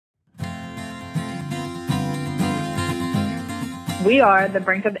We are The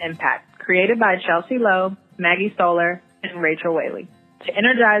Brink of Impact, created by Chelsea Lowe, Maggie Stoller, and Rachel Whaley, to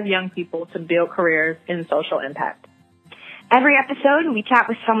energize young people to build careers in social impact. Every episode, we chat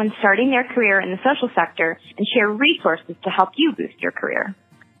with someone starting their career in the social sector and share resources to help you boost your career.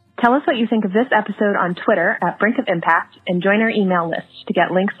 Tell us what you think of this episode on Twitter at Brink of Impact and join our email list to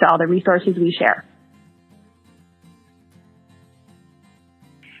get links to all the resources we share.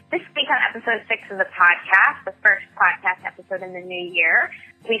 This week on episode 6 of the podcast, the first podcast episode in the new year,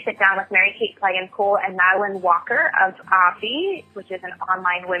 we sit down with Mary Kate Pleggenkuhle and Madelaine Walker of Obvi, which is an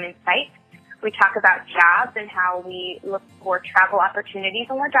online women's site. We talk about jobs and how we look for travel opportunities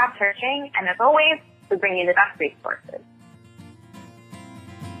when we're job searching. And as always, we bring you the best resources.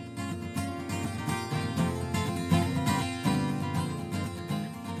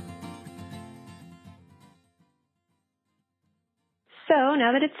 So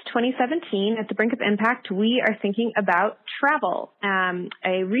now that it's 2017, at the Brink of Impact, we are thinking about travel.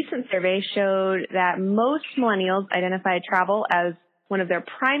 A recent survey showed that most millennials identify travel as one of their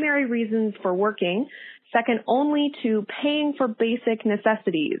primary reasons for working, second only to paying for basic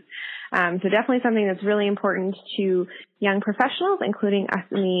necessities. So definitely something that's really important to young professionals, including us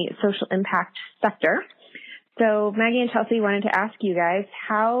in the social impact sector. So Maggie and Chelsea wanted to ask you guys,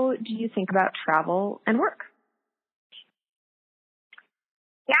 how do you think about travel and work?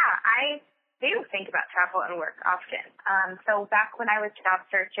 Yeah, I do think about travel and work often. So back when I was job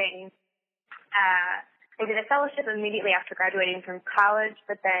searching, I did a fellowship immediately after graduating from college,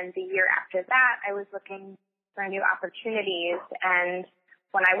 but then the year after that, I was looking for new opportunities. And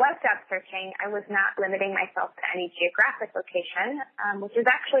when I was job searching, I was not limiting myself to any geographic location, which is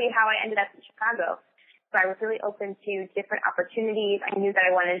actually how I ended up in Chicago. So I was really open to different opportunities. I knew that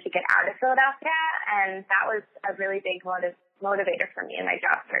I wanted to get out of Philadelphia, and that was a really big motivator for me in my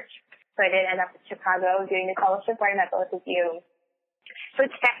job search. So I did end up in Chicago doing the fellowship where I met both of you. So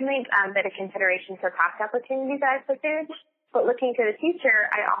it's definitely been a consideration for past opportunities that I've pursued. But looking to the future,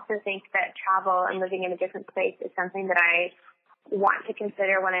 I also think that travel and living in a different place is something that I want to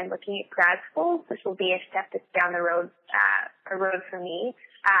consider when I'm looking at grad school, which will be a step that's down the road, for me.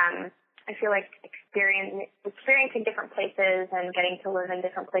 I feel like experiencing different places and getting to live in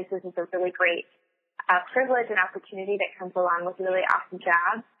different places is a really great privilege and opportunity that comes along with really awesome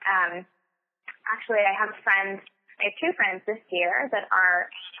jobs. Actually, I have two friends this year that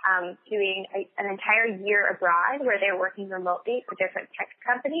are doing an entire year abroad where they're working remotely for different tech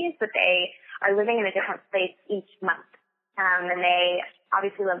companies, but they are living in a different place each month. And they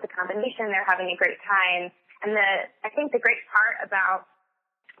obviously love the combination. They're having a great time. And I think the great part about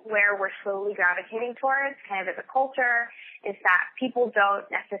where we're slowly gravitating towards kind of as a culture is that people don't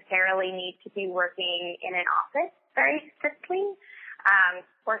necessarily need to be working in an office very strictly. Of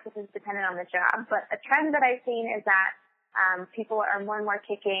course, this is dependent on the job, but a trend that I've seen is that people are more and more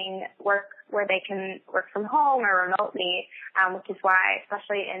taking work where they can work from home or remotely, which is why,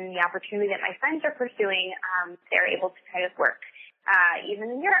 especially in the opportunity that my friends are pursuing, they're able to kind of work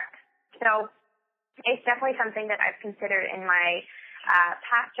even in Europe. So it's definitely something that I've considered in my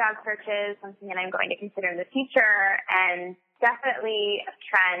past job searches, something that I'm going to consider in the future, and definitely a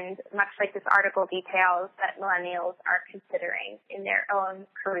trend, much like this article details, that millennials are considering in their own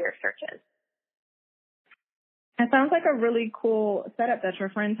career searches. It sounds like a really cool setup that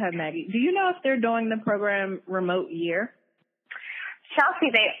your friends have, Maggie. Do you know if they're doing the program Remote Year? Chelsea,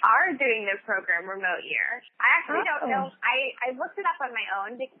 they are doing their program Remote Year. I actually don't know. I looked it up on my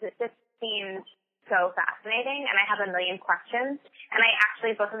own because it just seemed so fascinating, and I have a million questions. And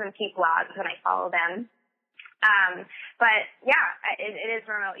both of them keep blogs, and I follow them. But yeah, it is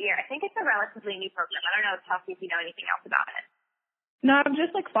Remote Year. I think it's a relatively new program. I don't know, Chelsea, if you know anything else about it. No, I've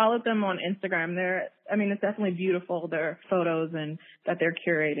just followed them on Instagram. It's definitely beautiful, their photos and that they're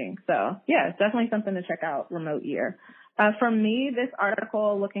curating. So yeah, it's definitely something to check out, Remote Year. For me, this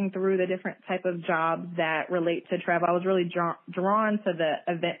article, looking through the different type of jobs that relate to travel, I was really drawn to the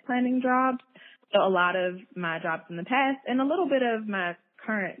event planning jobs. So a lot of my jobs in the past and a little bit of my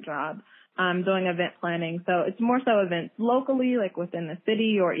current job, doing event planning. So it's more so events locally, like within the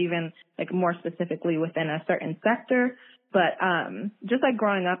city, or even more specifically within a certain sector. But just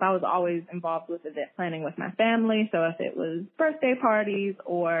growing up, I was always involved with event planning with my family. So if it was birthday parties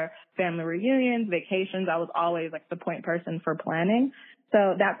or family reunions, vacations, I was always the point person for planning.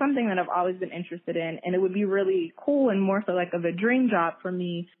 So that's something that I've always been interested in. And it would be really cool and more so of a dream job for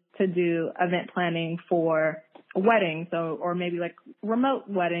me to do event planning for weddings, or maybe remote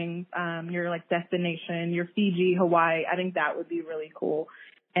weddings, your destination, your Fiji, Hawaii. I think that would be really cool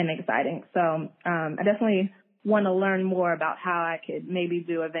and exciting. So I definitely want to learn more about how I could maybe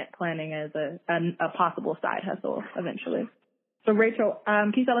do event planning as a possible side hustle eventually. So, Rachel,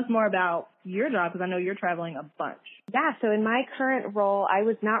 can you tell us more about your job? Because I know you're traveling a bunch. Yeah, so in my current role, I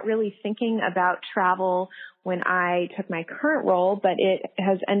was not really thinking about travel when I took my current role, but it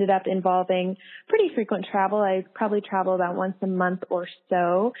has ended up involving pretty frequent travel. I probably travel about once a month or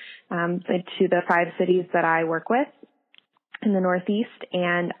so to the 5 cities that I work with in the Northeast,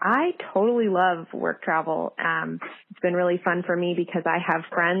 and I totally love work travel. It's been really fun for me because I have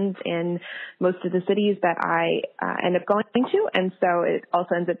friends in most of the cities that I end up going to, and so it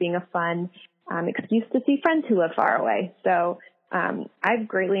also ends up being a fun excuse to see friends who live far away. So I've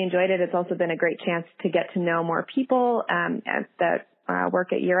greatly enjoyed it. It's also been a great chance to get to know more people that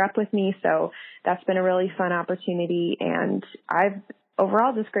work at Year Up with me, so that's been a really fun opportunity, and I've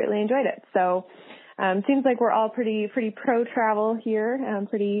overall just greatly enjoyed it. So seems like we're all pretty pro travel here,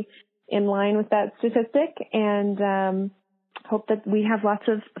 pretty in line with that statistic, and hope that we have lots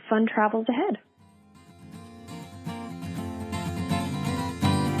of fun travels ahead.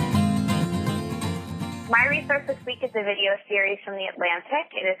 My resource this week is a video series from The Atlantic.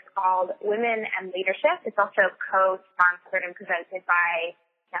 It is called Women and Leadership. It's also co-sponsored and presented by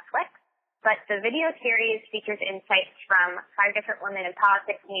Netflix. But the video series features insights from 5 different women in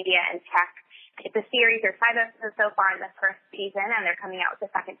politics, media, and tech. It's a series. There's 5 episodes so far in the first season, and they're coming out with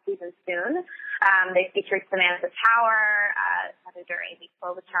the second season soon. They featured Samantha Power, Senator Amy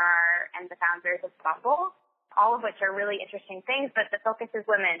Klobuchar, and the founders of Bumble, all of which are really interesting things, but the focus is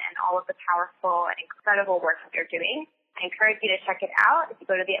women and all of the powerful and incredible work that they're doing. I encourage you to check it out. If you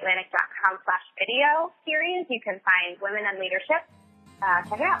go to theatlantic.com/video series, you can find Women and Leadership.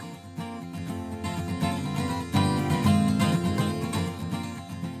 Check it out.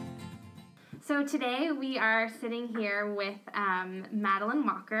 So today we are sitting here with Madelaine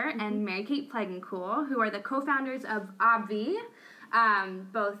Walker and Mary-Kate Pleggenkuhle, who are the co-founders of Obvi,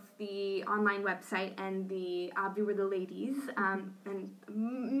 both the online website and the Obvi Were the Ladies, and a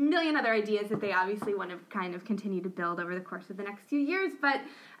million other ideas that they obviously want to kind of continue to build over the course of the next few years. But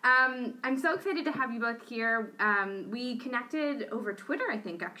I'm so excited to have you both here. We connected over Twitter, I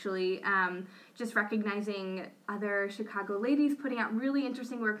think, actually, just recognizing other Chicago ladies putting out really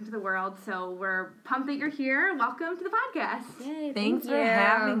interesting work into the world. So we're pumped that you're here. Welcome to the podcast. Yay, Thanks for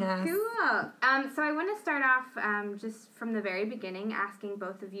having us. Cool. So I want to start off just from the very beginning, asking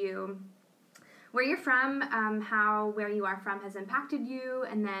both of you where you're from, how where you are from has impacted you,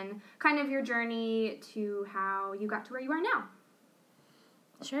 and then kind of your journey to how you got to where you are now.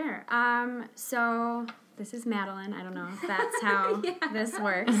 Sure. So this is Madelaine. I don't know if that's how this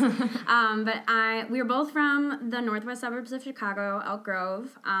works. But we were both from the northwest suburbs of Chicago, Elk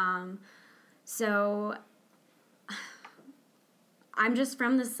Grove. So I'm just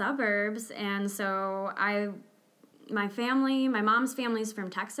from the suburbs, and so my mom's family's from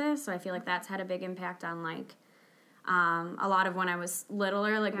Texas, so I feel like that's had a big impact on like a lot of when I was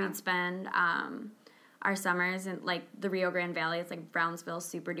littler. Like we'd spend our summers in like the Rio Grande Valley. It's like Brownsville,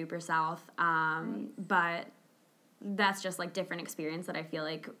 super duper south. But that's just like different experience that I feel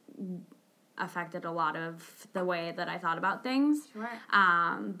like affected a lot of the way that I thought about things. Sure.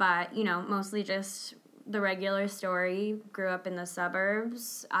 But mostly just the regular story. Grew up in the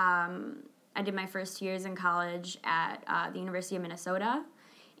suburbs. I did my first years in college at the University of Minnesota,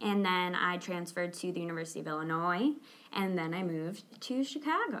 and then I transferred to the University of Illinois, and then I moved to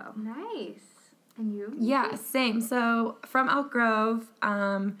Chicago. Nice. And you? Yeah, same. So from Elk Grove,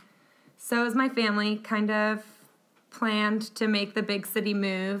 so is my family, kind of planned to make the big city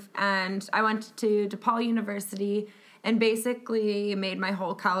move, and I went to DePaul University and basically made my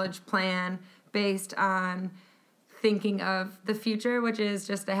whole college plan based on thinking of the future, which is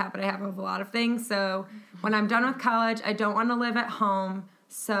just a habit I have of a lot of things. So when I'm done with college, I don't want to live at home,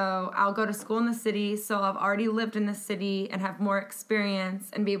 so I'll go to school in the city, so I've already lived in the city and have more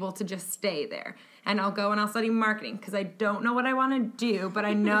experience and be able to just stay there. And I'll go and I'll study marketing because I don't know what I want to do, but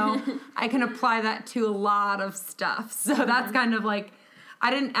I know I can apply that to a lot of stuff. So that's kind of like,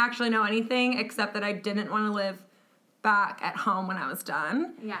 I didn't actually know anything except that I didn't want to live back at home when I was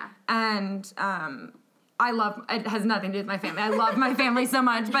done. Yeah. And it has nothing to do with my family. I love my family so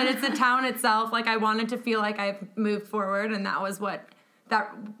much, but it's the town itself. Like I wanted to feel like I've moved forward, and that was what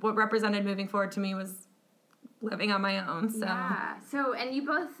represented moving forward to me was living on my own. So yeah. So and you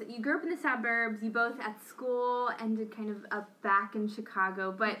grew up in the suburbs. You both at school ended kind of up back in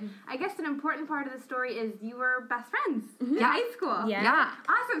Chicago. But I guess an important part of the story is you were best friends in high school. Yeah.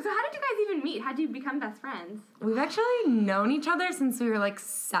 Awesome. So how did you guys even meet? How did you become best friends? We've actually known each other since we were like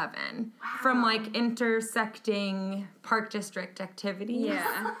 7. Wow. From like intersecting park district activities.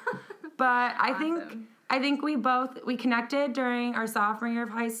 Yeah. But Awesome. I think we connected during our sophomore year of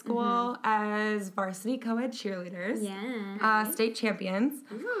high school as varsity co-ed cheerleaders. Yeah. State champions.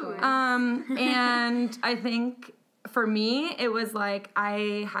 Ooh. And I think for me, it was like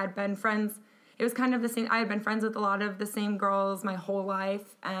I had been friends. It was kind of the same. I had been friends with a lot of the same girls my whole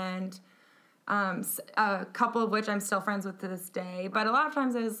life, and a couple of which I'm still friends with to this day. But a lot of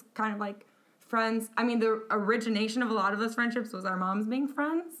times it was kind of like friends. I mean, the origination of a lot of those friendships was our moms being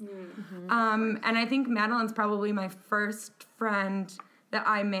friends. And I think Madeleine's probably my first friend that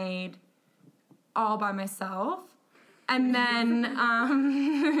I made all by myself. And then,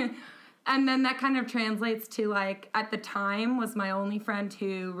 and then that kind of translates to, like, at the time was my only friend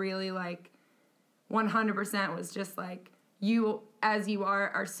who really, like, 100% was just like, you as you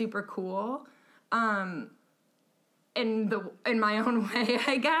are super cool. In my own way,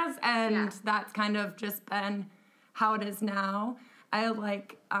 I guess, and that's kind of just been how it is now. I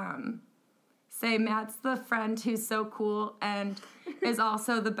like say Matt's the friend who's so cool and is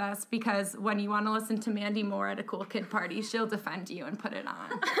also the best because when you want to listen to Mandy Moore at a cool kid party, she'll defend you and put it on.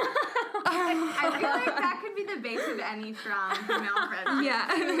 I feel like that could be the base of any strong female friendship.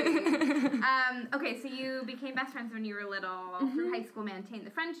 Yeah. Okay, so you became best friends when you were little. Through high school, maintained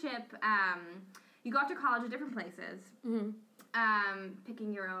the friendship. You go off to college at different places,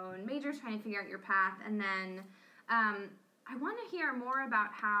 picking your own majors, trying to figure out your path, and then I want to hear more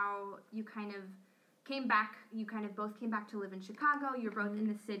about how you kind of came back. You kind of both came back to live in Chicago. You're both in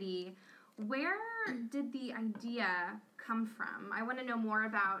the city. Where did the idea come from? I want to know more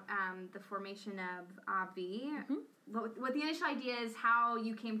about the formation of Obvi, what the initial idea is, how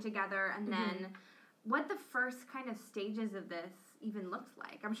you came together, and then what the first kind of stages of this even looks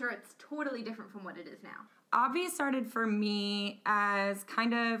like. I'm sure it's totally different from what it is now. Obvi started for me as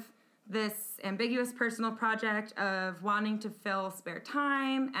kind of this ambiguous personal project of wanting to fill spare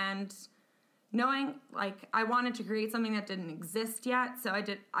time and knowing, like, I wanted to create something that didn't exist yet. So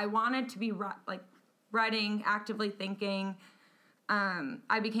I wanted to be writing, actively thinking.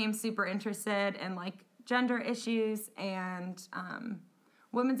 I became super interested in, like, gender issues and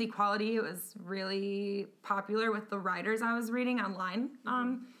women's equality. It was really popular with the writers I was reading online.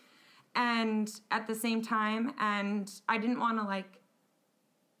 And at the same time, and I didn't want to, like,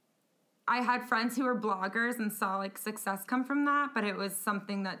 I had friends who were bloggers and saw, like, success come from that, but it was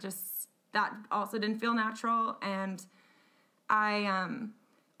something that also didn't feel natural. And I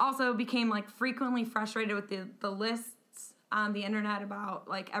also became, like, frequently frustrated with the lists on the internet about,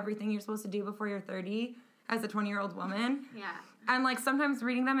 like, everything you're supposed to do before you're 30 as a 20-year-old woman. Yeah. And, like, sometimes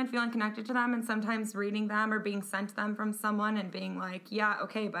reading them and feeling connected to them, and sometimes reading them or being sent them from someone and being like, yeah,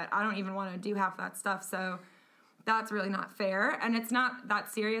 okay, but I don't even want to do half that stuff, so that's really not fair. And it's not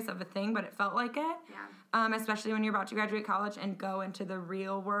that serious of a thing, but it felt like it. Yeah. Especially when you're about to graduate college and go into the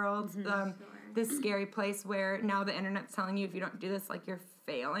real world, this scary place where now the internet's telling you if you don't do this, like, you're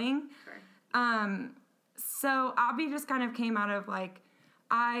failing. Sure. So Obvi just kind of came out of, like,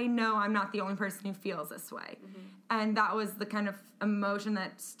 I know I'm not the only person who feels this way. And that was the kind of emotion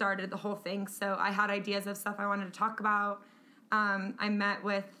that started the whole thing. So I had ideas of stuff I wanted to talk about. I met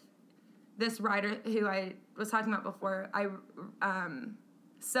with this writer who I was talking about before. I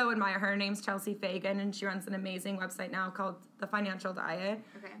so admire her. Her name's Chelsea Fagan, and she runs an amazing website now called The Financial Diet.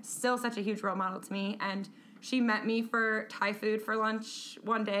 Okay. Still such a huge role model to me. And she met me for Thai food for lunch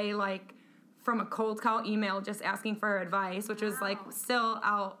one day, like, from a cold call email just asking for her advice, which was, like, still,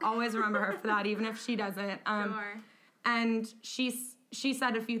 I'll always remember her for that, even if she doesn't. Sure. And she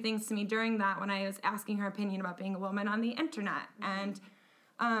said a few things to me during that when I was asking her opinion about being a woman on the internet. And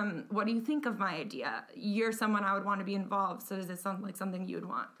what do you think of my idea? You're someone I would want to be involved, so does this sound like something you would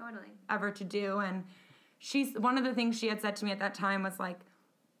want ever to do? And one of the things she had said to me at that time was, like,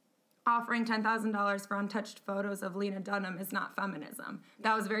 offering $10,000 for untouched photos of Lena Dunham is not feminism.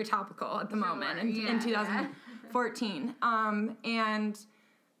 That was very topical at the moment in 2014. And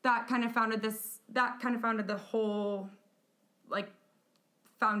that kind of founded the whole, like,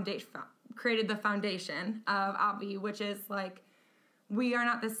 foundation, created the foundation of Obvi, which is, like, we are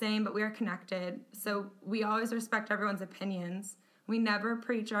not the same, but we are connected. So we always respect everyone's opinions. We never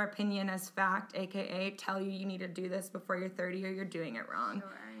preach our opinion as fact, aka tell you need to do this before you're 30 or you're doing it wrong.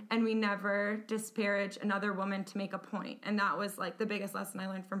 Sure. And we never disparage another woman to make a point. And that was, like, the biggest lesson I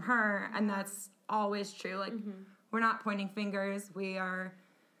learned from her. And that's always true. Like, we're not pointing fingers. We are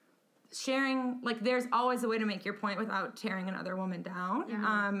sharing, like, there's always a way to make your point without tearing another woman down.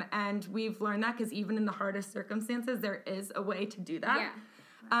 Yeah. And we've learned that because even in the hardest circumstances, there is a way to do that.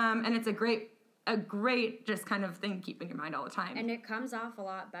 Yeah. And it's a great just kind of thing to keep in your mind all the time. And it comes off a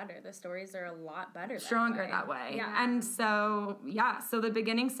lot better. The stories are a lot better Stronger that way. Yeah. And so, so the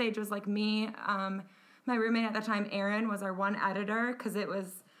beginning stage was, like, me my roommate at the time, Erin, was our one editor because it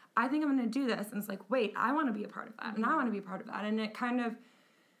was, I think I'm going to do this. And it's like, wait, I want to be a part of that. And I want to be a part of that. And it kind of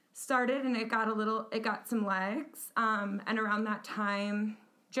started and it got some legs. And around that time,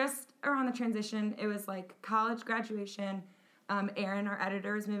 just around the transition, it was like college graduation. Erin, our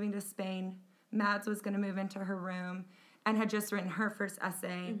editor, was moving to Spain. Mads was going to move into her room and had just written her first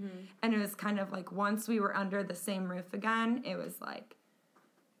essay. And it was kind of like once we were under the same roof again, it was like,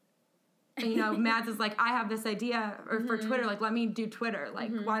 you know, Mads is like, I have this idea for Twitter, like, let me do Twitter.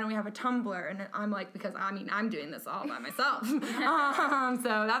 Like, why don't we have a Tumblr? And I'm like, because, I mean, I'm doing this all by myself. So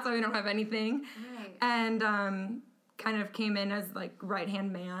that's why we don't have anything. Right. And kind of came in as, like,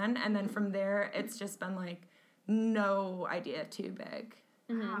 right-hand man. And then from there, it's just been, like, no idea too big.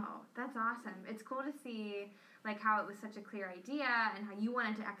 Wow, that's awesome. It's cool to see, like, how it was such a clear idea and how you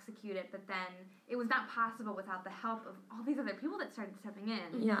wanted to execute it, but then it was not possible without the help of all these other people that started stepping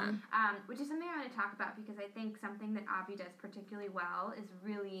in. Yeah. Which is something I want to talk about because I think something that Obvi does particularly well is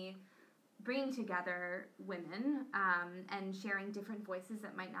really bringing together women and sharing different voices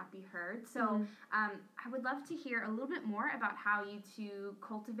that might not be heard. So I would love to hear a little bit more about how you two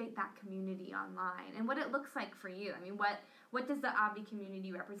cultivate that community online and what it looks like for you. I mean, what does the Obvi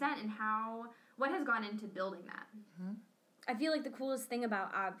community represent and what has gone into building that? I feel like the coolest thing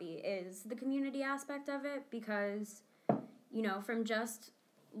about Obvi is the community aspect of it because, you know, from just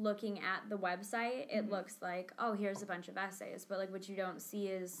looking at the website, it looks like, oh, here's a bunch of essays. But, like, what you don't see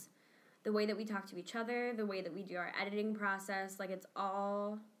is the way that we talk to each other, the way that we do our editing process. Like, it's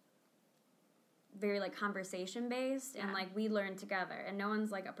all very, like, conversation-based. And, like, we learn together. And no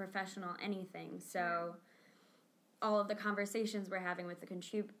one's, like, a professional anything. So all of the conversations we're having with the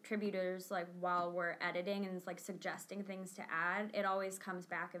contributors, like, while we're editing and, like, suggesting things to add, it always comes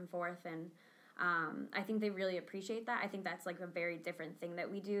back and forth. And I think they really appreciate that. I think that's, like, a very different thing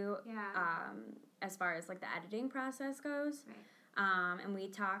that we do as far as, like, the editing process goes. Right. And we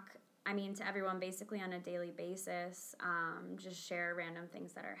talk, I mean, to everyone basically on a daily basis, just share random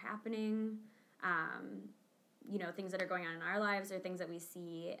things that are happening, you know, things that are going on in our lives or things that we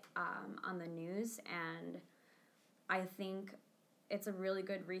see on the news. And I think it's a really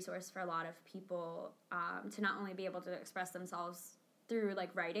good resource for a lot of people to not only be able to express themselves through, like,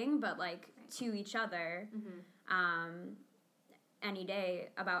 writing, but, like, to each other any day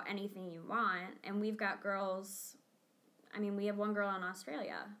about anything you want. And we've got girls, I mean, we have one girl in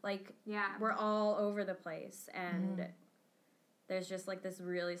Australia. Like, we're all over the place. And there's just, like, this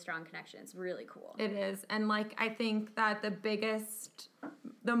really strong connection. It's really cool. It is. And, like, I think that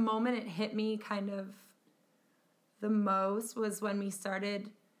the moment it hit me kind of the most was when we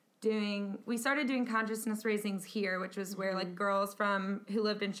started doing consciousness raisings here, which was where, like, girls who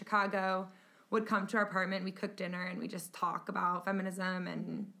lived in Chicago would come to our apartment. We cook dinner and we just talk about feminism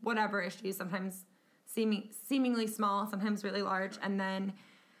and whatever issues, sometimes seemingly small, sometimes really large. And then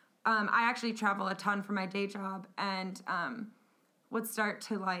I actually travel a ton for my day job and would start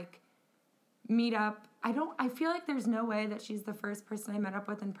to, like, meet up. I feel like there's no way that she's the first person I met up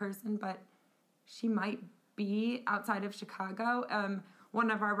with in person, but she might be outside of Chicago. One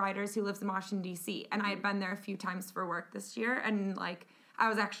of our writers who lives in Washington, D.C., and I had been there a few times for work this year, and, like, I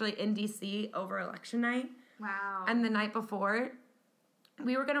was actually in D.C. over election night. Wow. And the night before,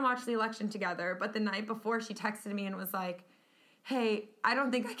 we were going to watch the election together, but the night before she texted me and was like, hey, I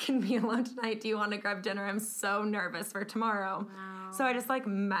don't think I can be alone tonight. Do you want to grab dinner? I'm so nervous for tomorrow. Wow. So I just, like,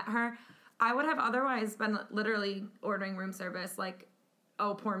 met her. I would have otherwise been literally ordering room service, like,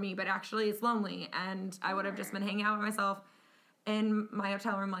 oh, poor me, but actually it's lonely. And I would have just been hanging out with myself in my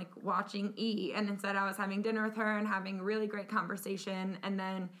hotel room, like, watching E! And instead I was having dinner with her and having really great conversation, and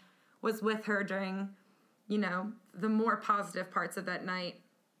then was with her during, you know, the more positive parts of that night,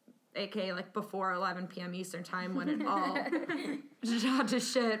 aka, like, before 11 p.m. Eastern time when it all shot to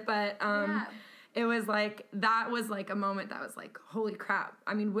shit. But it was, like, that was, like, a moment that was, like, holy crap.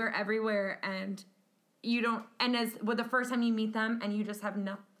 I mean, we're everywhere, and the first time you meet them and you just have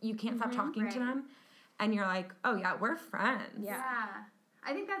you can't stop talking to them, and you're like, oh yeah, we're friends. Yeah.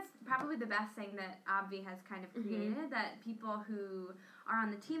 I think that's probably the best thing that Obvi has kind of created, that people who are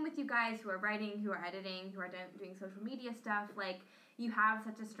on the team with you guys, who are writing, who are editing, who are doing social media stuff, like, you have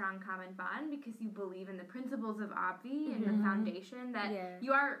such a strong common bond because you believe in the principles of Obvi and the foundation that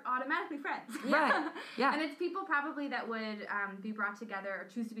you are automatically friends. Right. Yeah. And it's people probably that would be brought together or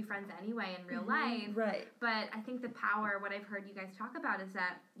choose to be friends anyway in real life. Right. But I think the power, what I've heard you guys talk about, is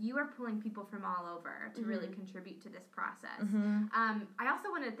that you are pulling people from all over to really contribute to this process. I also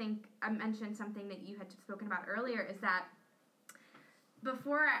want to mention something that you had spoken about earlier, is that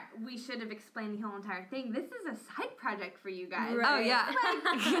before we should have explained the whole entire thing, this is a side project for you guys. Right. Oh, yeah.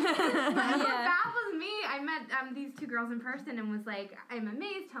 What baffles me, I met these two girls in person and was like, I'm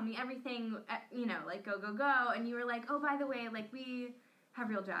amazed, tell me everything, like, go. And you were like, oh, by the way, like, we have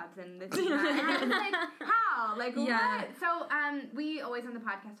real jobs and this is not. And I was like, how? Like, yeah. what? So we always on the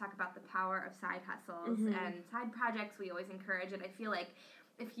podcast talk about the power of side hustles and side projects. We always encourage it. I feel like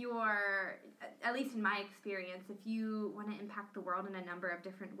if you're, at least in my experience, if you want to impact the world in a number of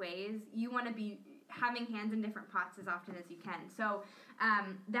different ways, you want to be having hands in different pots as often as you can. So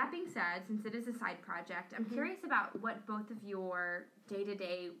that being said, since it is a side project, I'm curious about what both of your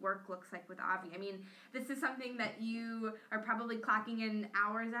day-to-day work looks like with Obvi. I mean, this is something that you are probably clocking in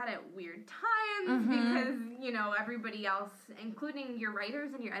hours at weird times because, everybody else, including your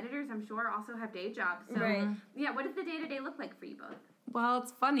writers and your editors, I'm sure, also have day jobs. So, yeah, what does the day-to-day look like for you both? Well,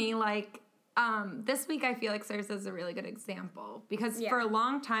 it's funny, like, this week I feel like serves as a really good example because for a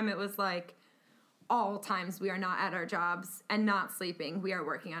long time it was like all times we are not at our jobs and not sleeping, we are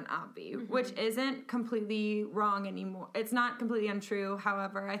working on Obvi, which isn't completely wrong anymore. It's not completely untrue.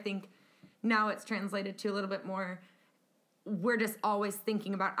 However, I think now it's translated to a little bit more, we're just always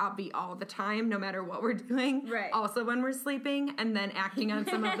thinking about Obvi all the time, no matter what we're doing. Right. Also when we're sleeping and then acting on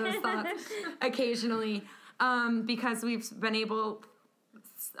some of those thoughts occasionally because we've been able...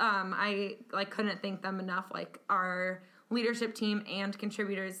 I couldn't thank them enough. Like our leadership team and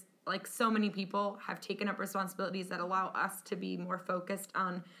contributors, like so many people have taken up responsibilities that allow us to be more focused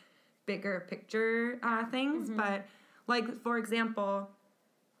on bigger picture things. But like, for example,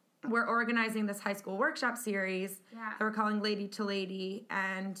 we're organizing this high school workshop series that we're calling Lady to Lady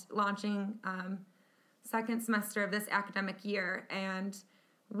and launching second semester of this academic year. And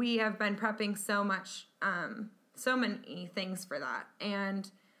we have been prepping so many things for that. And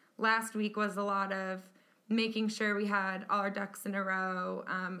last week was a lot of making sure we had all our ducks in a row,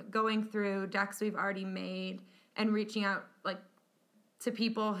 going through decks we've already made and reaching out to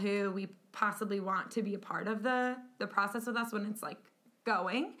people who we possibly want to be a part of the process with us when it's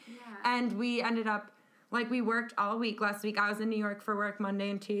going. Yeah. And we ended up we worked all week. Last week I was in New York for work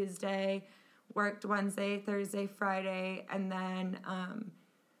Monday and Tuesday, worked Wednesday, Thursday, Friday, and then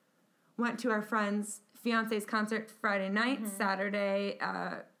went to our friend's fiance's concert Friday night. Saturday,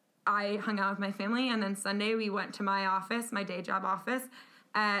 I hung out with my family, and then Sunday we went to my office, my day job office,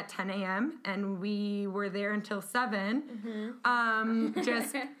 at 10 a.m., and we were there until 7,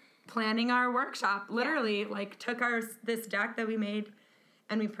 just planning our workshop. Literally, took this deck that we made,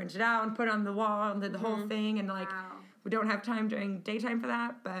 and we printed out and put it on the wall and did the whole thing, and we don't have time during daytime for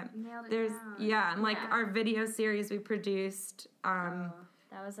that, but there's, our video series we produced,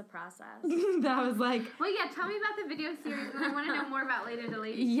 that was a process. That was well, yeah, tell me about the video series, and I want to know more about Later to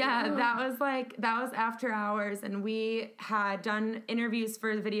Lady. Yeah, that was after hours, and we had done interviews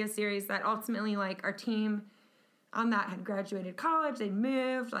for the video series that ultimately, our team on that had graduated college, they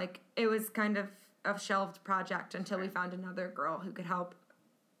moved, it was kind of a shelved project until we found another girl who could help.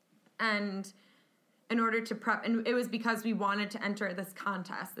 And in order to prep, and it was because we wanted to enter this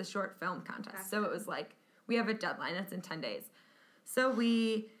contest, the short film contest. Okay. So it was we have a deadline, it's in 10 days. So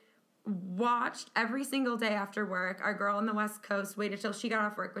we watched every single day after work. Our girl on the West Coast waited till she got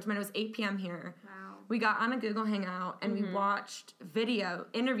off work, which meant it was 8 p.m. here. Wow. We got on a Google Hangout, and we watched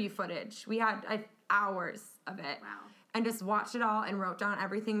interview footage. We had hours of it. Wow. And just watched it all and wrote down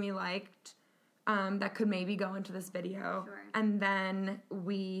everything we liked that could maybe go into this video. Sure. And then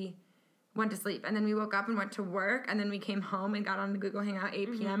we went to sleep. And then we woke up and went to work. And then we came home and got on the Google Hangout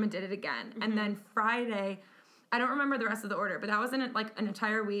 8 p.m. and did it again. And then Friday... I don't remember the rest of the order, but that was in an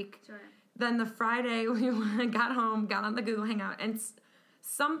entire week. Sure. Then the Friday we got home, got on the Google Hangout, and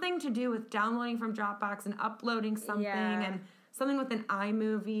something to do with downloading from Dropbox and uploading something, and something with an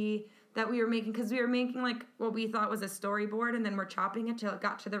iMovie that we were making, because we were making what we thought was a storyboard, and then we're chopping it till it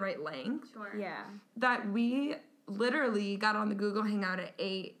got to the right length. Sure. Yeah. That we literally got on the Google Hangout at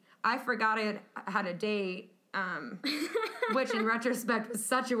 8. I forgot I had a date. Which in retrospect was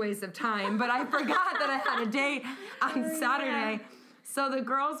such a waste of time, but I forgot that I had a date on Saturday. Yeah. So the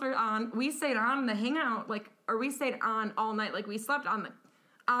girls were on, we stayed on the Hangout, or we stayed on all night. We slept on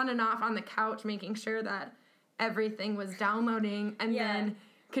and off on the couch, making sure that everything was downloading, and then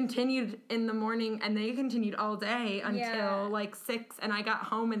continued in the morning, and they continued all day until 6, and I got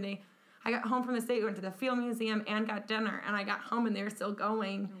home, and I got home from the state, went to the Field Museum, and got dinner, and I got home and they were still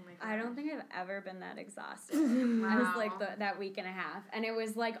going. Oh my I don't think I've ever been that exhausted. I was like that week and a half, and it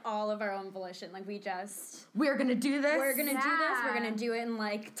was like all of our own volition. Like we're gonna do this. We're gonna do this. We're gonna do it in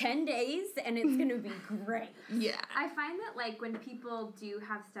like 10 days, and it's gonna be great. Yeah. I find that like when people do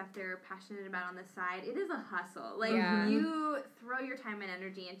have stuff they're passionate about on the side, it is a hustle. Like you throw your time and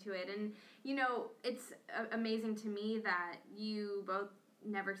energy into it, and you know it's amazing to me that you both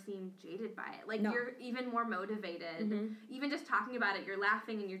never seem jaded by it. Like you're even more motivated. Even just talking about it, you're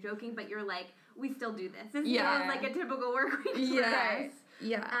laughing and you're joking, but you're like, we still do this. This is like a typical work week for us.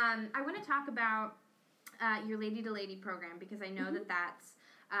 Yeah. I want to talk about your Lady to Lady program because I know that that's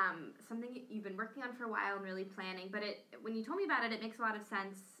something you've been working on for a while and really planning. But when you told me about it, it makes a lot of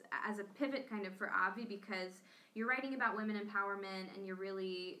sense as a pivot kind of for Obvi because you're writing about women empowerment and you're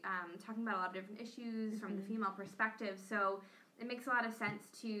really talking about a lot of different issues from the female perspective. So it makes a lot of sense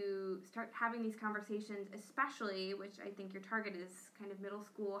to start having these conversations, especially, which I think your target is kind of middle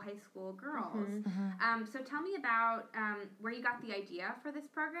school, high school girls. So tell me about where you got the idea for this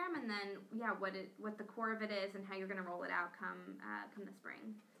program, and then what the core of it is, and how you're going to roll it out come the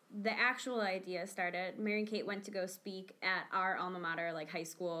spring. The actual idea started. Mary Kate went to go speak at our alma mater, like high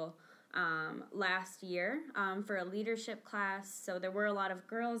school, last year for a leadership class. So there were a lot of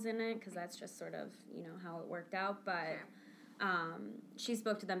girls in it because that's just sort of how it worked out, but. Sure. She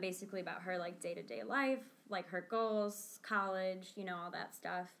spoke to them basically about her like day-to-day life, like her goals, college, all that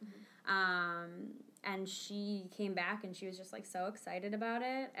stuff. And she came back and she was just like so excited about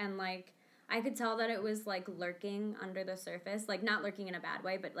it. And like, I could tell that it was like lurking under the surface, like not lurking in a bad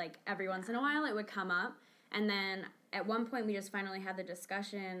way, but like every once in a while it would come up. And then at one point we just finally had the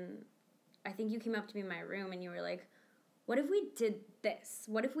discussion. I think you came up to me in my room and you were like, what if we did this?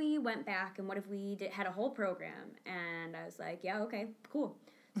 What if we went back and what if we had a whole program? And I was like, yeah, okay, cool.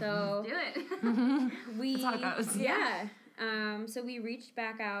 So do it. That's how it goes. Yeah. So we reached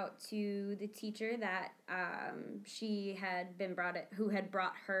back out to the teacher that she had been who had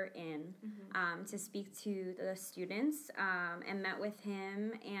brought her in to speak to the students and met with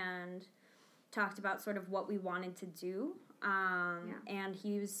him and talked about sort of what we wanted to do. And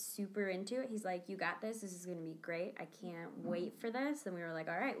he was super into it. He's like, you got this. This is going to be great. I can't wait for this. And we were like,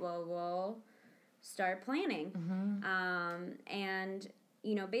 all right, well, we'll start planning. And,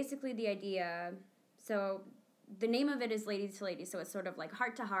 basically the idea, so the name of it is Lady to Lady. So it's sort of like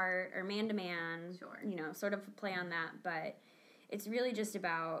heart to heart or man to man, sort of a play on that. But it's really just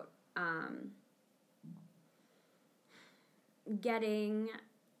about getting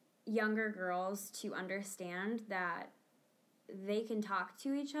younger girls to understand that they can talk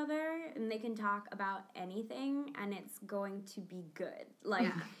to each other and they can talk about anything and it's going to be good.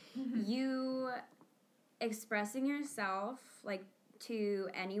 Like you expressing yourself like to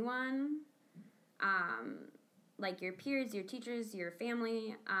anyone, like your peers, your teachers, your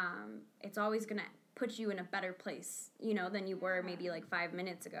family, it's always gonna put you in a better place, than you were maybe like 5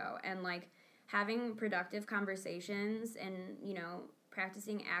 minutes ago. And like having productive conversations and,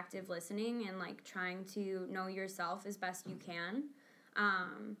 practicing active listening and like trying to know yourself as best you can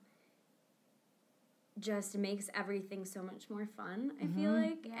just makes everything so much more fun, I feel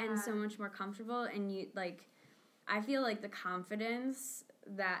like, and so much more comfortable. And I feel like the confidence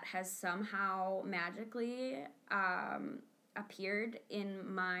that has somehow magically appeared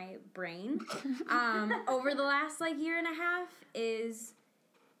in my brain over the last like year and a half is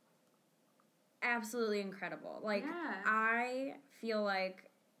absolutely incredible. Like, I feel like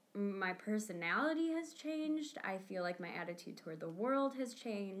my personality has changed. I feel like my attitude toward the world has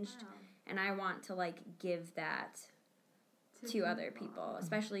changed. Wow. And I want to, like, give that to other people,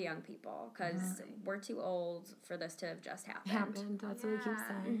 especially young people, because we're too old for this to have just happened. That's what we keep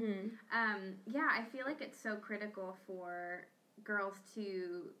saying. I feel like it's so critical for girls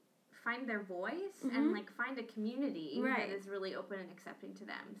to find their voice and, like, find a community that is really open and accepting to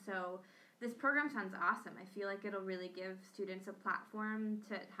them. So this program sounds awesome. I feel like it'll really give students a platform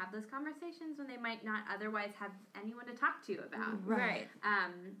to have those conversations when they might not otherwise have anyone to talk to about. Right.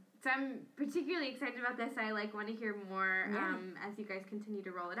 So I'm particularly excited about this. I want to hear more as you guys continue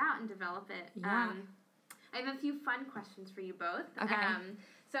to roll it out and develop it. I have a few fun questions for you both. Okay.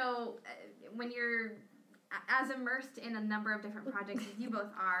 So when you're as immersed in a number of different projects as you both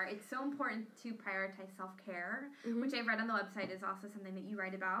are, it's so important to prioritize self-care, which I've read on the website is also something that you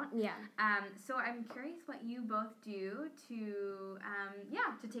write about. Yeah. So I'm curious what you both do to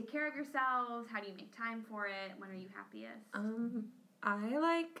take care of yourselves. How do you make time for it? When are you happiest?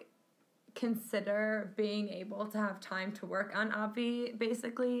 I consider being able to have time to work on Obvi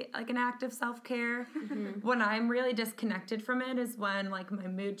basically like an act of self-care. When I'm really disconnected from it is when like my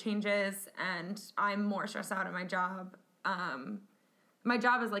mood changes and I'm more stressed out at my job. My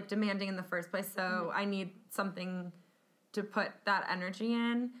job is like demanding in the first place, so I need something to put that energy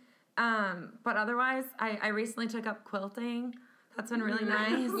in. But otherwise, I recently took up quilting. That's been really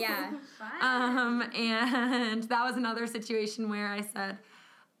nice. Yeah. And that was another situation where I said,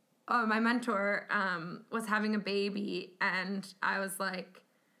 oh, my mentor was having a baby, and I was like,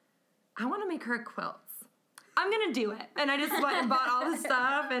 I want to make her quilts. I'm going to do it. And I just went and bought all the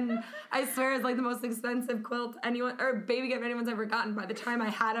stuff, and I swear it's like the most expensive quilt anyone, or baby gift anyone's ever gotten by the time I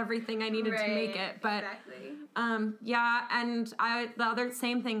had everything I needed to make it. But, yeah, and the other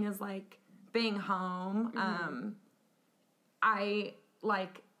same thing is like being home. I,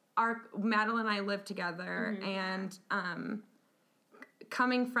 like, Madelaine and I live together, and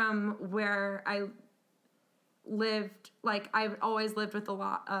coming from where I lived, like, I've always lived with a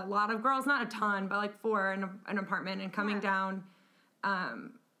lot of girls, not a ton, but like 4 in an apartment, and coming down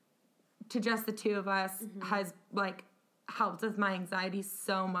to just the 2 of us has like helped with my anxiety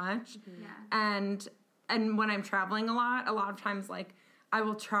so much. And when I'm traveling a lot of times, like, I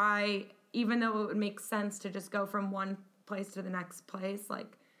will try, even though it would make sense to just go from one place to the next place,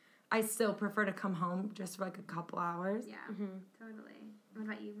 like, I still prefer to come home just for like a couple hours. Yeah, totally. What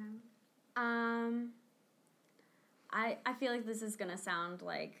about you, Mem? I feel like this is gonna sound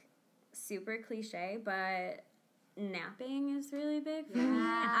like super cliche, but napping is really big for me.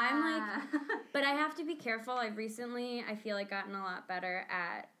 I'm like, but I have to be careful. I've recently, I feel like, gotten a lot better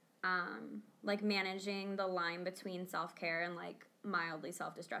at like managing the line between self-care and like mildly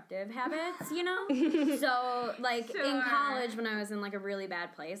self-destructive habits, you know? So like in college when I was in like a really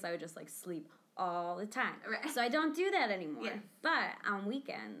bad place, I would just like sleep all the time. Right. So I don't do that anymore. Yes. But on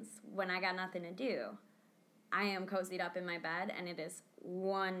weekends when I got nothing to do, I am cozied up in my bed, and it is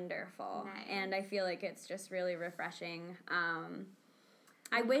wonderful. Nice. And I feel like it's just really refreshing.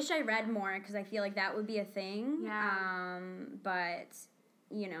 I wish I read more, because I feel like that would be a thing. Yeah. But,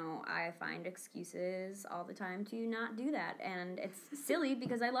 you know, I find excuses all the time to not do that. And it's silly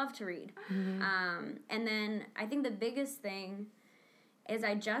because I love to read. And then I think the biggest thing is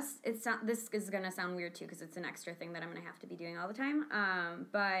this is going to sound weird too, because it's an extra thing that I'm going to have to be doing all the time.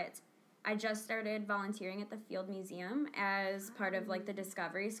 But I just started volunteering at the Field Museum as part of, like, the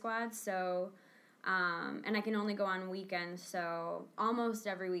Discovery Squad, so, and I can only go on weekends, so almost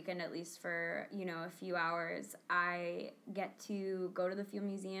every weekend, at least for, you know, a few hours, I get to go to the Field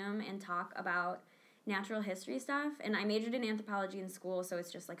Museum and talk about natural history stuff, and I majored in anthropology in school, so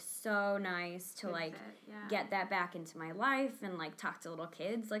it's just, like, so nice to, like, get that back into my life and, like, talk to little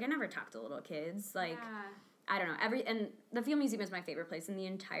kids. Like, I never talked to little kids, like... Yeah. I don't know, and the Field Museum is my favorite place in the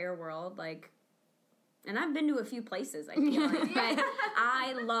entire world, like, and I've been to a few places, I feel like, but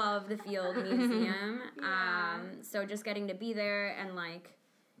I love the Field Museum, so just getting to be there and, like,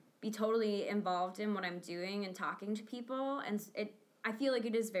 be totally involved in what I'm doing and talking to people, and I feel like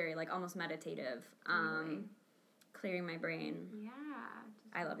it is very, like, almost meditative, clearing my brain. Yeah.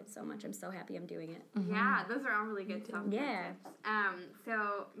 I love it so much. I'm so happy I'm doing it. Yeah, those are all really good self-care tips.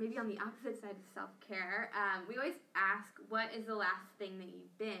 So maybe on the opposite side of self-care, we always ask, what is the last thing that you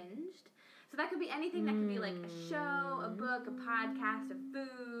binged? So that could be anything. That could be like a show, a book, a podcast, a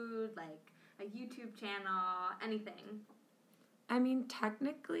food, like a YouTube channel, anything. I mean,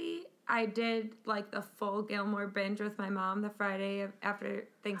 technically, I did, like, the full Gilmore binge with my mom the Friday after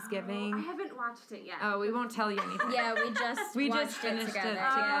Thanksgiving. Oh, I haven't watched it yet. Oh, we won't tell you anything. Yeah, we just finished it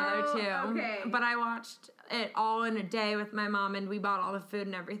together too. Okay. But I watched it all in a day with my mom, and we bought all the food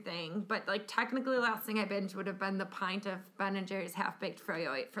and everything. But, like, technically, the last thing I binged would have been the pint of Ben & Jerry's half-baked froyo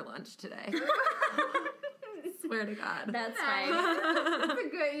I ate for lunch today. Swear to God. That's fine. It's a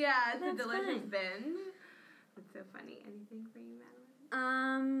good, it's a delicious binge. That's so funny. Anything for you, Madelaine?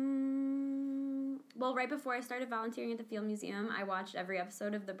 Well, right before I started volunteering at the Field Museum, I watched every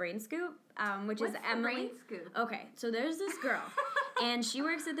episode of The Brain Scoop, which What's is Emily. The Brain Scoop? Okay, so there's this girl, and she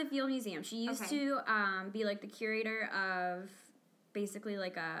works at the Field Museum. She used to be, like, the curator of basically,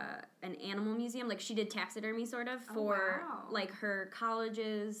 like, an animal museum. Like, she did taxidermy, sort of, for, like, her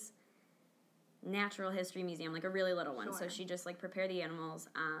college's natural history museum, like a really little one. Sure. So she just, like, prepared the animals.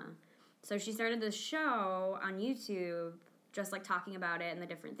 So she started this show on YouTube, just, like, talking about it and the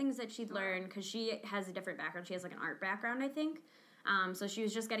different things that she'd learned, because she has a different background. She has, like, an art background, I think. So she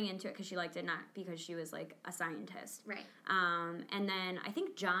was just getting into it because she liked it, not because she was, like, a scientist. Right. And then I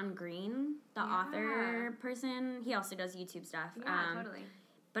think John Green, the author person, he also does YouTube stuff. Yeah, totally.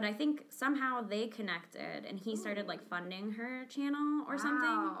 But I think somehow they connected, and he started, like, funding her channel or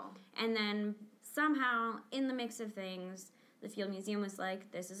something. And then somehow, in the mix of things, the Field Museum was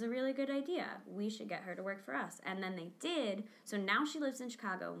like, this is a really good idea. We should get her to work for us. And then they did. So now she lives in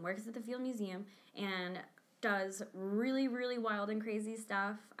Chicago and works at the Field Museum and does really, really wild and crazy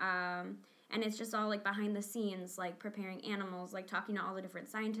stuff. And it's just all, like, behind the scenes, like, preparing animals, like, talking to all the different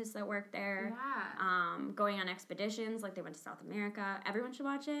scientists that work there. Yeah. Going on expeditions, like, they went to South America. Everyone should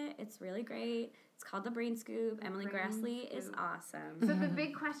watch it. It's really great. It's called The Brain Scoop. Emily Grassley is awesome. So the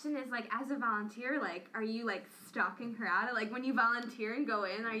big question is, like, as a volunteer, like, are you, like, stalking her out? Like, when you volunteer and go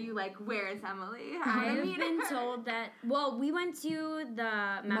in, are you like, where's Emily? I have been told that, well, we went to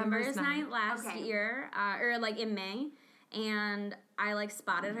the Members Night last year, or, like, in May, and I, like,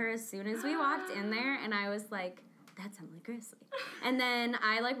 spotted her as soon as we walked in there, and I was like, that's Emily Grassley. And then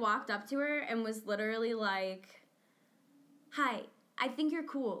I, like, walked up to her and was literally like, hi, I think you're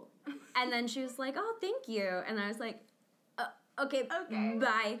cool. And then she was like, oh, thank you. And I was like, okay,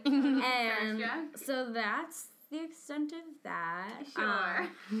 bye. And so that's the extent of that. Sure.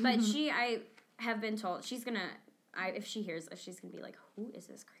 But I have been told, she's going to, if she hears us, she's going to be like, who is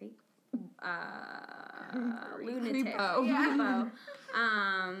this lunatic? Creepo.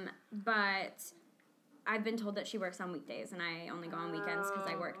 But I've been told that she works on weekdays, and I only go on weekends because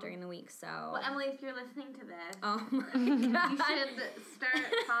I work during the week, so... Well, Emily, if you're listening to this... Oh, my God. You should start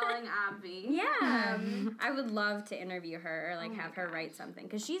following Obvi. Yeah. I would love to interview her or, like, have her write something,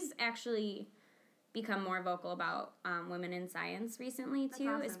 because she's actually become more vocal about women in science recently,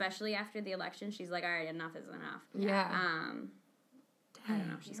 too, especially after the election. She's like, all right, enough is enough. Yeah. I don't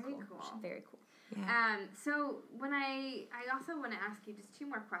know. She's very cool. She's very cool. Yeah. So when I also want to ask you just two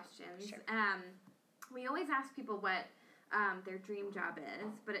more questions. Sure. We always ask people what their dream job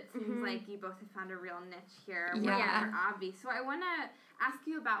is, but it seems like you both have found a real niche here working for Obvi. So I want to ask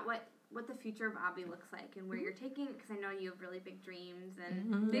you about what the future of Obvi looks like and where you're taking it, because I know you have really big dreams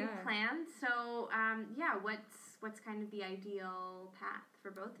and big plans. So what's kind of the ideal path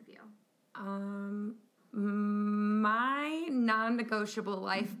for both of you? My non-negotiable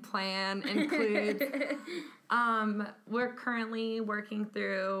life plan includes, we're currently working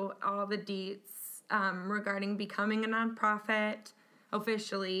through all the deets regarding becoming a nonprofit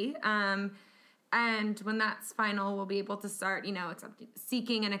officially. And when that's final, we'll be able to start,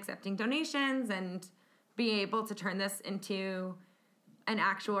 seeking and accepting donations and be able to turn this into an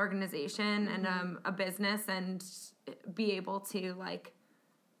actual organization and a business and be able to, like,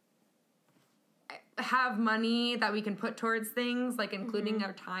 have money that we can put towards things, like including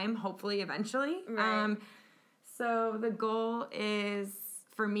our time, hopefully eventually. Right. So the goal is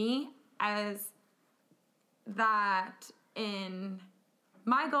for me as that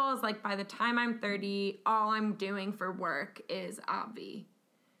my goal is, like, by the time I'm 30, all I'm doing for work is Obvi.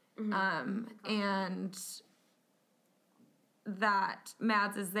 And that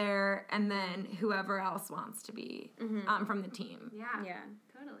Mads is there, and then whoever else wants to be from the team. Yeah,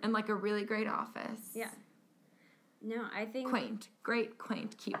 totally. And, like, a really great office. Yeah. No, I think... Quaint,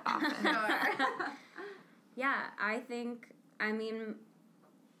 cute office. Yeah,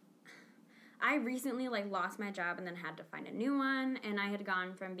 I recently, like, lost my job and then had to find a new one, and I had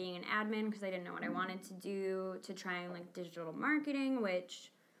gone from being an admin because I didn't know what I wanted to do to trying, like, digital marketing,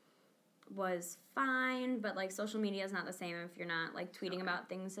 which was fine, but, like, social media is not the same if you're not, like, tweeting about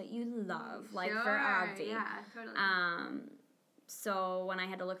things that you love, like, for Obvi. Yeah, totally. So when I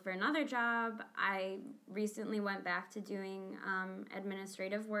had to look for another job, I recently went back to doing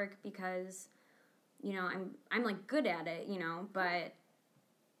administrative work because, I'm like, good at it, but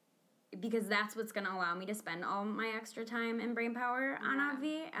because that's what's going to allow me to spend all my extra time and brainpower on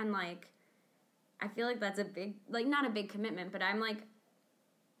Obvi, and, like, I feel like that's a big, like, not a big commitment, but I'm like,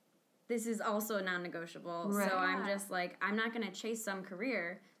 this is also non-negotiable. Right. So I'm just like, I'm not going to chase some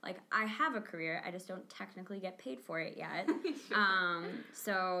career. Like, I have a career. I just don't technically get paid for it yet. Sure.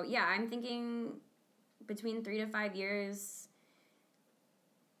 So, yeah, I'm thinking between 3 to 5 years,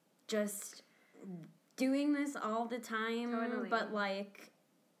 just doing this all the time. Totally. But, like,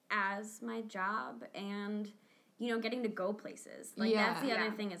 as my job and... getting to go places. Like, that's the other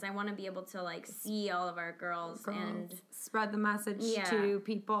thing is I want to be able to, like, see all of our girls and... spread the message to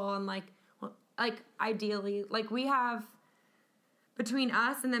people and, like, ideally, like, we have, between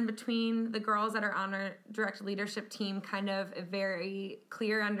us and then between the girls that are on our direct leadership team, kind of a very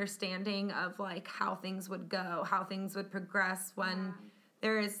clear understanding of, like, how things would go, how things would progress when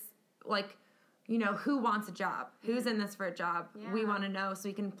there is, like... who wants a job? Who's in this for a job? Yeah. We want to know so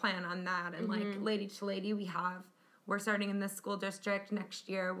we can plan on that. And, like, lady to lady, we're starting in this school district. Next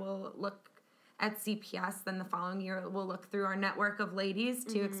year, we'll look at CPS, then the following year we'll look through our network of ladies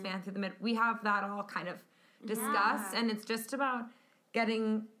to expand through the mid. We have that all kind of discussed, and it's just about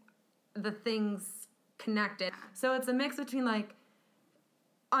getting the things connected. So it's a mix between like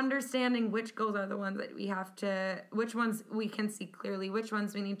understanding which goals are the ones that we have to, which ones we can see clearly, which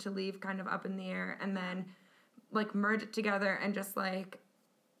ones we need to leave kind of up in the air, and then like merge it together. And just like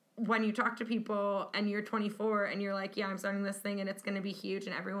when you talk to people and you're 24 and you're like, yeah, I'm starting this thing and it's going to be huge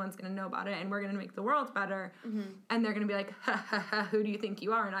and everyone's going to know about it and we're going to make the world better. And they're going to be like, ha ha ha, who do you think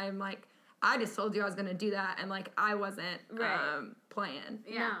you are? And I'm like, I just told you I was going to do that, and like I wasn't playing.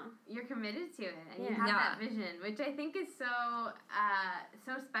 Yeah, no. You're committed to it, and you have that vision, which I think is so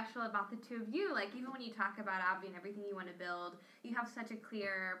special about the two of you. Like even when you talk about Obvi and everything you want to build, you have such a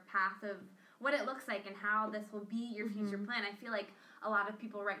clear path of what it looks like and how this will be your future plan. I feel like a lot of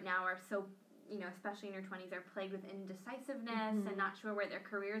people right now are so, you know, especially in your 20s, are plagued with indecisiveness and not sure where their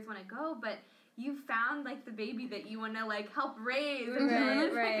careers want to go, but you found like the baby that you want to like help raise and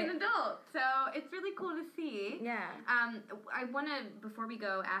as like an adult. So it's really cool to see. Yeah. I want to, before we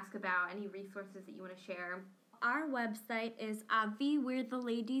go, ask about any resources that you want to share. Our website is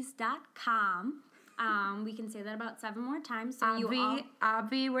obviwe'retheladies.com. We can say that about 7 more times. So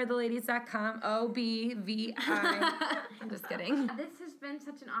obviwe'retheladies.com. OBVI. I'm just kidding. This has been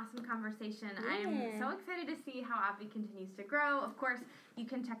such an awesome conversation. Yeah. I'm so excited to see how Obvi continues to grow. Of course, you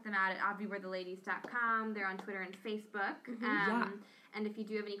can check them out at obviwe'retheladies.com. They're on Twitter and Facebook. And if you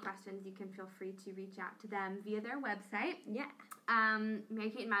do have any questions, you can feel free to reach out to them via their website. Yeah.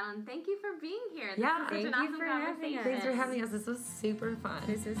 Mary-Kate and Madelaine, thank you for being here. This was such an awesome conversation. Thanks for having us. This was super fun.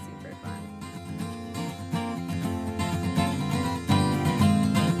 This is super fun.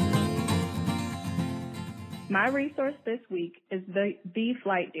 My resource this week is the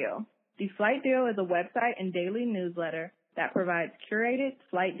Flight Deal. The Flight Deal is a website and daily newsletter that provides curated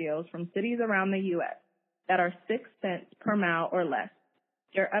flight deals from cities around the U.S. that are 6 cents per mile or less.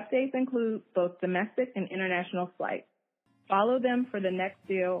 Their updates include both domestic and international flights. Follow them for the next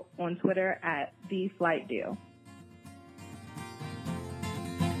deal on Twitter at The Flight Deal.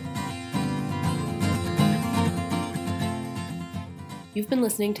 You've been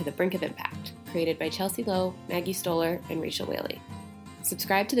listening to The Brink of Impact, created by Chelsea Lowe, Maggie Stoller, and Rachel Whaley.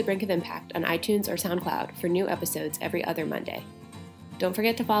 Subscribe to The Brink of Impact on iTunes or SoundCloud for new episodes every other Monday. Don't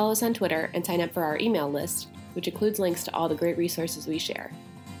forget to follow us on Twitter and sign up for our email list, which includes links to all the great resources we share.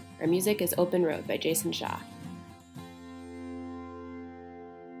 Our music is Open Road by Jason Shaw.